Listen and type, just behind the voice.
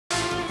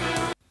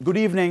Good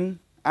evening,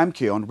 I'm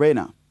Keon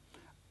Rayner.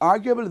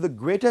 Arguably the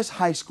greatest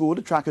high school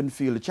track and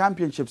field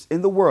championships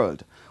in the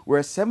world,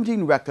 where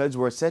 17 records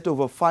were set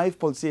over 5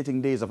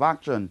 pulsating days of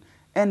action,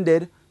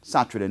 ended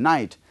Saturday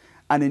night.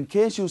 And in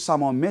case you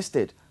somehow missed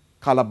it,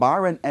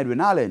 Calabar and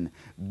Edwin Allen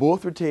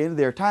both retained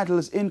their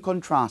titles in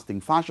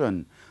contrasting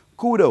fashion.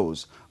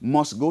 Kudos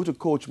must go to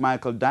coach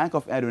Michael Dyke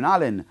of Edwin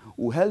Allen,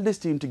 who held his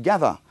team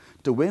together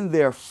to win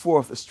their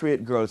 4th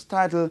straight girls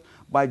title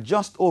by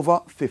just over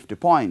 50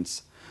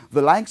 points.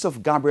 The likes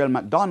of Gabrielle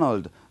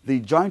MacDonald, the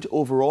joint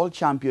overall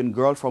champion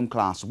girl from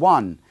Class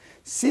 1,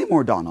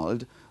 Seymour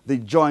Donald, the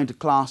joint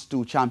Class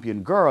 2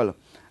 champion girl,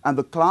 and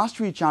the Class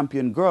 3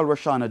 champion girl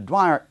Rashana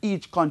Dwyer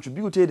each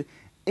contributed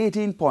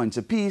 18 points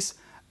apiece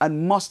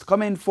and must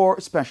come in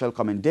for special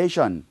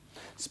commendation.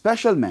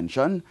 Special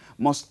mention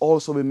must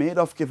also be made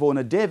of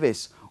Kivona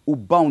Davis, who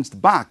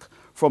bounced back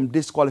from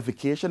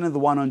disqualification in the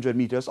 100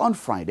 meters on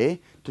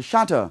Friday to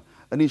shatter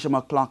Anisha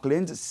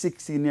McLaughlin's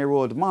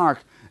 16-year-old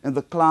mark in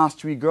the Class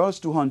 3 girls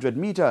 200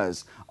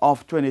 meters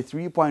of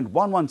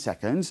 23.11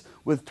 seconds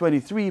with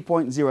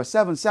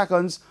 23.07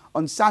 seconds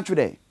on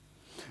Saturday.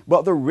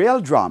 But the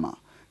real drama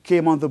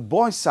came on the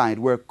boys' side,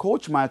 where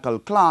coach Michael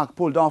Clark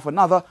pulled off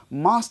another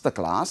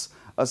masterclass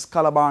as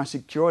Calabar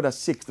secured a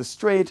 6th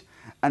straight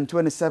and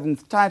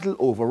 27th title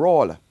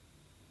overall.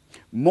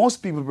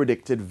 Most people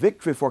predicted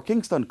victory for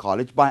Kingston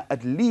College by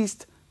at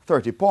least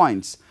 30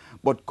 points,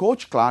 but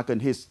Coach Clark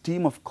and his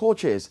team of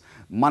coaches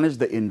managed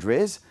the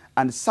injuries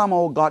and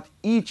somehow got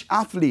each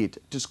athlete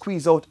to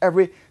squeeze out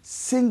every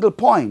single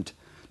point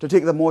to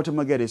take the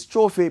Mortimer Geddes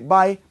Trophy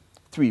by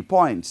 3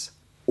 points.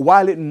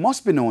 While it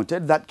must be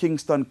noted that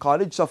Kingston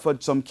College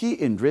suffered some key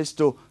injuries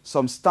to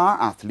some star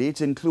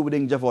athletes,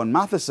 including Javon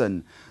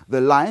Matheson,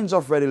 the Lions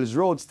of Red Hills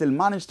Road still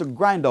managed to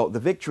grind out the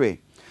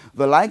victory.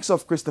 The likes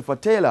of Christopher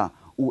Taylor,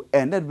 who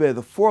ended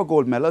with 4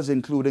 gold medals,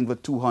 including the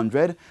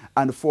 200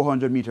 and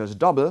 400 meters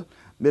double,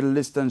 middle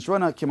distance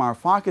runner Kimar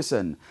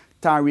Farquharson,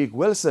 Tyreek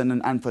Wilson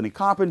and Anthony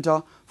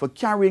Carpenter for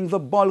carrying the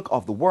bulk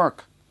of the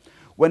work.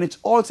 When it's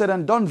all said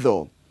and done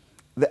though,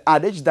 the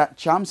adage that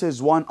champs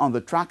is won on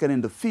the track and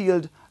in the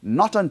field,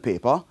 not on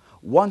paper,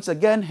 once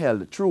again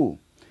held true.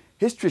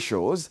 History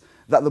shows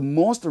that the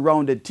most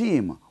rounded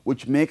team,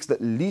 which makes the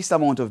least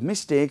amount of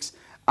mistakes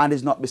and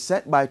is not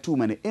beset by too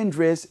many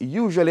injuries,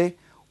 usually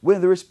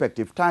win the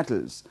respective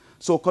titles.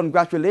 So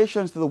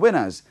congratulations to the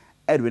winners,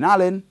 Edwin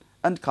Allen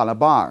and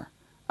Calabar.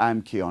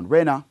 I'm Keon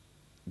Rayner.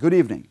 Good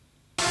evening.